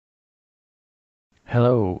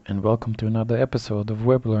Hello and welcome to another episode of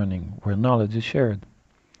Web Learning, where knowledge is shared.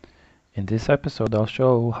 In this episode I'll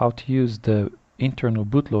show how to use the internal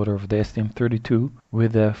bootloader of the STM32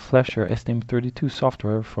 with the Flasher STM32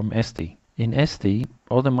 software from ST. In ST,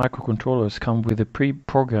 all the microcontrollers come with a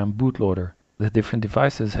pre-programmed bootloader. The different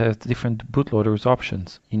devices have different bootloaders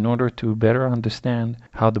options. In order to better understand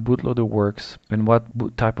how the bootloader works and what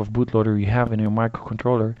type of bootloader you have in your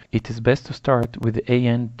microcontroller, it is best to start with the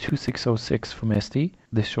AN2606 from ST.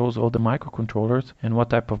 This shows all the microcontrollers and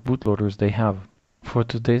what type of bootloaders they have. For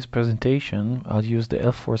today's presentation, I'll use the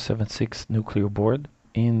L647 Nucleo board.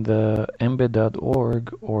 In the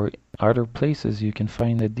mbed.org or other places you can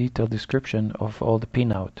find a detailed description of all the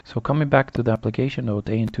pinout. So coming back to the application note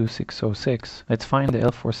AN2606, let's find the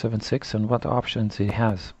L476 and what options it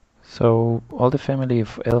has. So all the family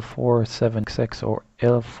of L47XX or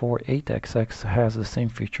L48XX has the same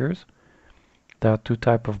features. There are two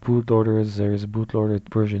types of bootloaders. There is bootloader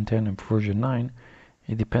version 10 and version 9.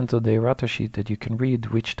 It depends on the errata sheet that you can read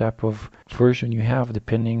which type of version you have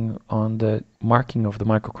depending on the marking of the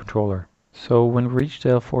microcontroller. So when we reach the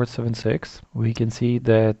L476, we can see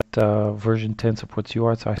that version 10 supports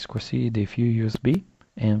UART I2C, DFU, USB,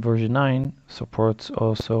 and version 9 supports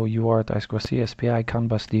also UART I2C, SPI, CAN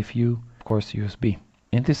bus, DFU, of course USB.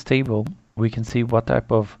 In this table, we can see what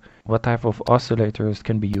type of oscillators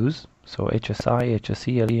can be used. So HSI,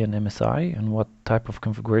 HSE, LE, and MSI, and what type of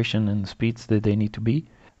configuration and speeds that they need to be.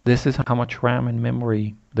 This is how much RAM and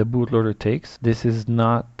memory the bootloader takes. This is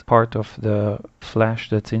not part of the flash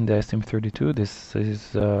that's in the STM32. This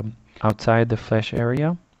is outside the flash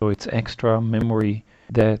area. So it's extra memory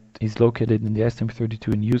that is located in the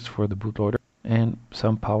STM32 and used for the bootloader, and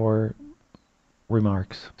some power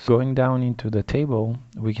remarks. So going down into the table,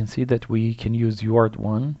 we can see that we can use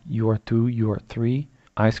UART1, UART2, UART3,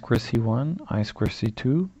 I2C1,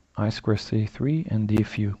 I2C2, I2C3, and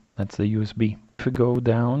DFU. That's the USB. If we go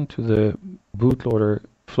down to the bootloader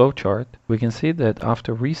flowchart, we can see that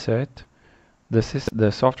after reset,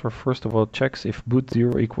 the software first of all checks if boot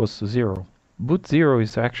 0 equals to 0. Boot 0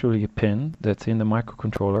 is actually a pin that's in the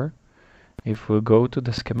microcontroller. If we go to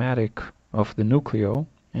the schematic of the Nucleo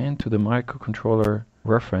and to the microcontroller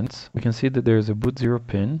reference, we can see that there is a boot 0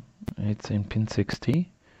 pin. It's in pin 60.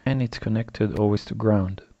 And it's connected always to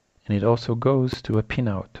ground. And it also goes to a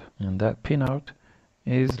pinout, and that pinout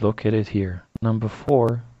is located here, number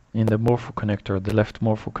 4 in the morpho connector, the left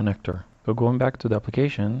morpho connector. So going back to the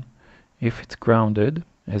application, if it's grounded,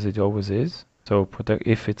 as it always is, so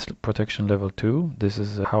if it's protection level 2, this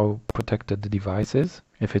is how protected the device is.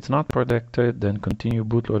 If it's not protected, then continue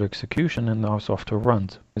bootloader execution and our software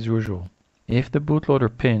runs as usual. If the bootloader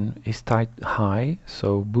pin is typed high,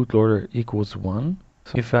 so bootloader equals 1,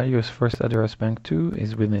 so if value is first address bank 2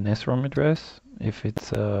 is within SRAM address, if it's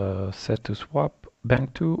set to swap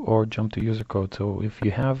bank 2 or jump to user code. So if you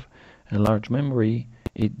have a large memory,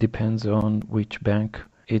 it depends on which bank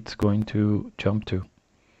it's going to jump to.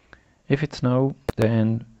 If it's no,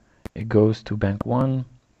 then it goes to bank 1,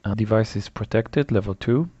 device is protected, level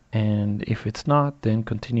 2, and if it's not, then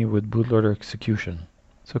continue with bootloader execution.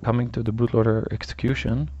 So coming to the bootloader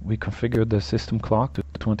execution, we configure the system clock to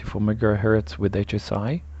 24 MHz with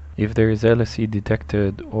HSI. If there is LSE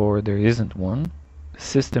detected or there isn't one,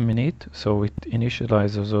 system init, so it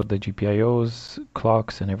initializes all the GPIOs,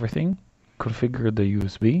 clocks and everything. Configure the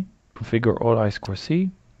USB, configure all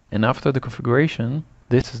I2C, and after the configuration,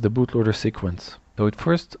 this is the bootloader sequence. So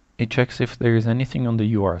it checks if there is anything on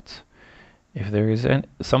the UARTs. If there is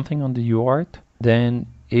something on the UART, then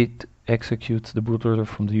it executes the bootloader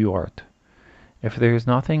from the UART. If there is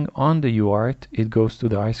nothing on the UART, it goes to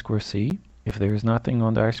the I2C. If there is nothing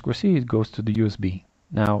on the I2C, it goes to the USB.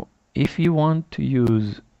 Now, if you want to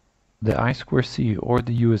use the I2C or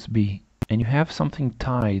the USB and you have something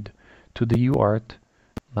tied to the UART,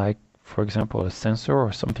 like for example a sensor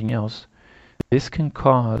or something else, this can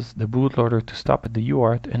cause the bootloader to stop at the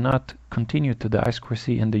UART and not continue to the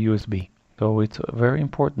I2C and the USB. So it's very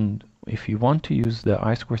important, if you want to use the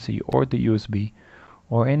I2C or the USB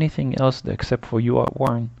or anything else except for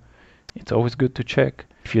UART1, it's always good to check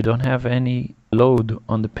if you don't have any load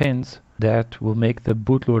on the pins that will make the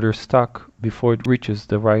bootloader stuck before it reaches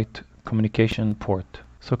the right communication port.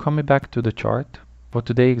 So coming back to the chart, for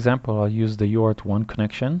today's example I'll use the UART1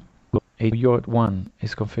 connection. A UART1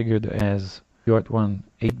 is configured as UART1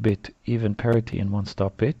 8-bit even parity and 1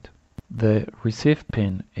 stop bit. The receive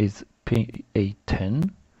pin is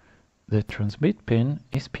PA10. The transmit pin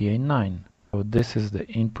is PA9. So this is the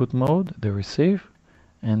input mode, the receive,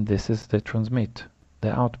 and this is the transmit,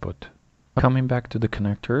 the output. Coming back to the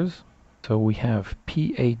connectors, so we have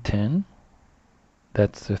PA10,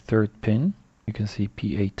 that's the third pin. You can see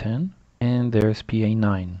PA10 and there's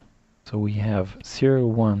PA9. So we have serial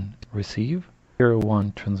 1 receive, serial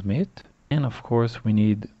 1 transmit, and of course we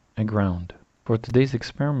need a ground. For today's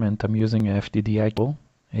experiment I'm using a FDDI cable.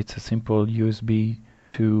 It's a simple USB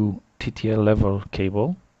to TTL level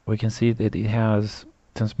cable. We can see that it has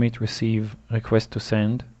transmit, receive, request to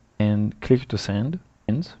send, and click to send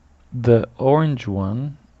pins. The orange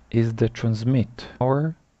one is the transmit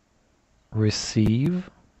or receive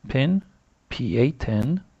pin.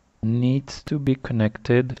 PA10 needs to be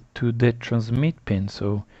connected to the transmit pin.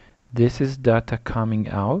 So this is data coming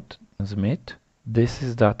out, transmit. This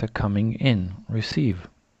is data coming in, receive.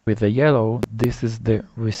 With the yellow, this is the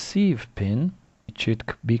receive pin. It should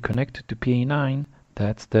be connected to PA9.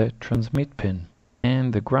 That's the transmit pin.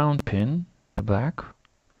 And the ground pin, the black,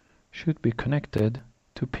 should be connected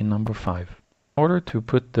to pin number 5. In order to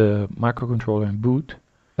put the microcontroller in boot,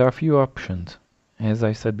 there are a few options. As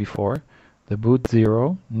I said before, the boot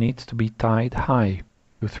 0 needs to be tied high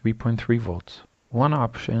to 3.3 volts. One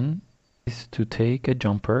option is to take a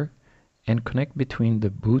jumper and connect between the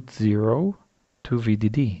boot 0 to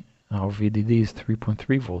VDD. Our VDD is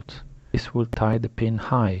 3.3 volts. This will tie the pin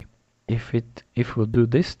high. If we'll do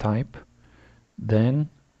this type, then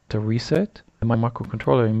to reset, the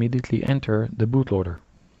microcontroller immediately enter the bootloader.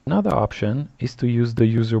 Another option is to use the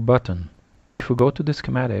user button. If we go to the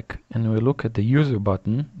schematic and we look at the user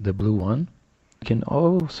button, the blue one, we can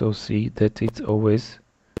also see that it's always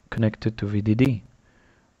connected to VDD.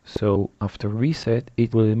 So after reset,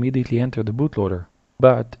 it will immediately enter the bootloader.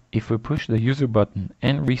 But if we push the user button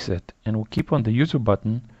and reset and we keep on the user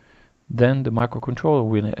button, then the microcontroller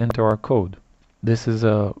will enter our code. This is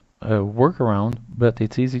a workaround, but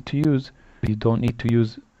it's easy to use. You don't need to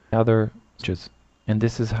use other switches. And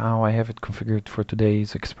this is how I have it configured for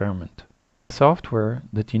today's experiment. The software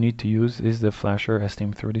that you need to use is the flasher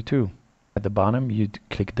STM32. At the bottom, you'd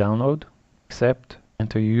click download, accept,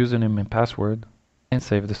 enter your username and password, and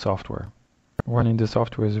save the software. Running the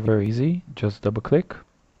software is very easy. Just double click.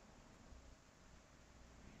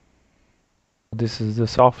 This is the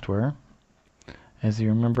software. As you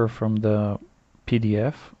remember from the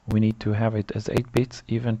PDF, we need to have it as 8 bits,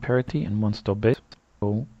 even parity, and 1 stop bit.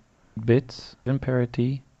 So bits, even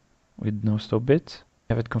parity, with no stop bits.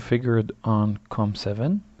 Have it configured on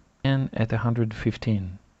COM7 and at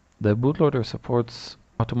 115. The bootloader supports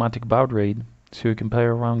automatic baud rate, so you can play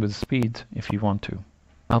around with speed if you want to.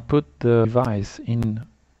 I'll put the device in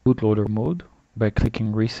bootloader mode by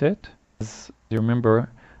clicking reset. As you remember,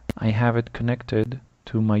 I have it connected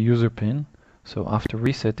to my user pin, so after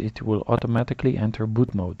reset it will automatically enter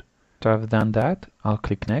boot mode. After I've done that, I'll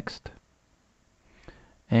click next.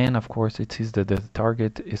 And of course it sees that the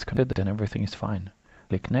target is connected and everything is fine.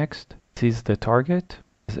 Click next. It sees the target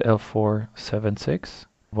is L647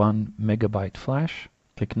 1 megabyte flash.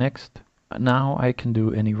 Click next. Now I can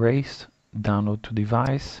do an erase, download to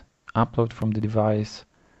device, upload from the device,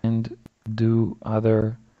 and do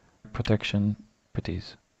other protection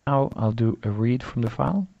properties. Now I'll do a read from the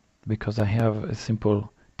file because I have a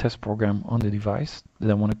simple test program on the device that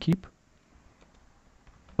I want to keep.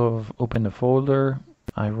 So I've opened the folder.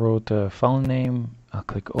 I wrote a file name. I'll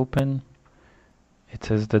click open. It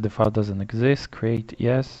says that the file doesn't exist. Create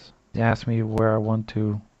yes. It asks me where I want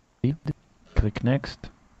to read. Click next.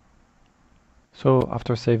 So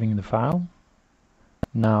after saving the file,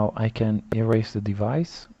 now I can erase the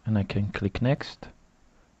device and I can click next.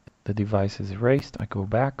 The device is erased. I go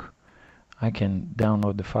back. I can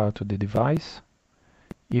download the file to the device.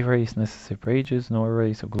 Erase necessary pages, no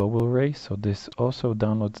erase or global erase. So this also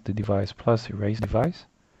downloads the device plus erase device.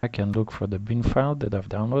 I can look for the bin file that I've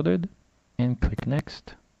downloaded and click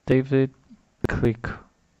next. Save it. Click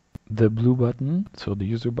the blue button, so the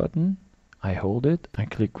user button. I hold it. I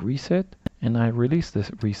click reset and I release this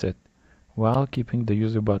reset while keeping the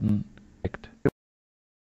user button clicked.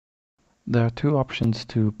 There are two options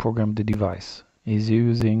to program the device. Is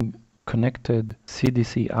using connected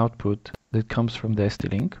CDC output that comes from the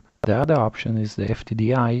ST-Link. The other option is the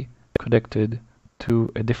FDDI connected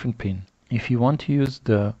to a different pin. If you want to use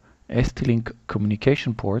the ST-Link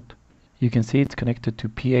communication port, you can see it's connected to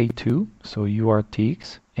PA2, so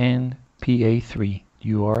UARTX, and PA3,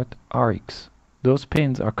 UART-RX. Those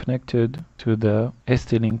pins are connected to the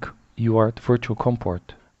ST-Link UART virtual COM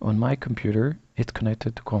port. On my computer, it's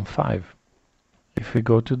connected to COM5. If we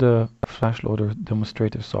go to the flash loader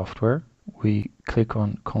demonstrator software, we click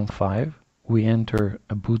on COM5, we enter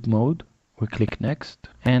a boot mode, we click next,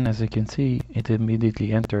 and as you can see, it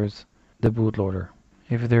immediately enters the bootloader.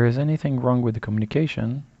 If there is anything wrong with the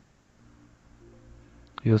communication,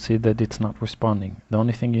 you'll see that it's not responding. The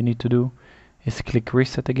only thing you need to do is click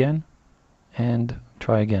reset again, and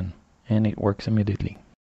try again, and it works immediately.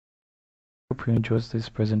 Hope you enjoyed this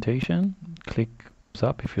presentation. Click thumbs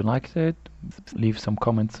up if you liked it, leave some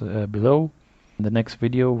comments below. The next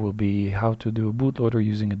video will be how to do a bootloader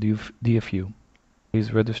using a DFU.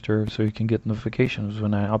 Please register so you can get notifications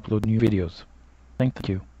when I upload new videos. Thank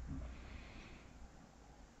you.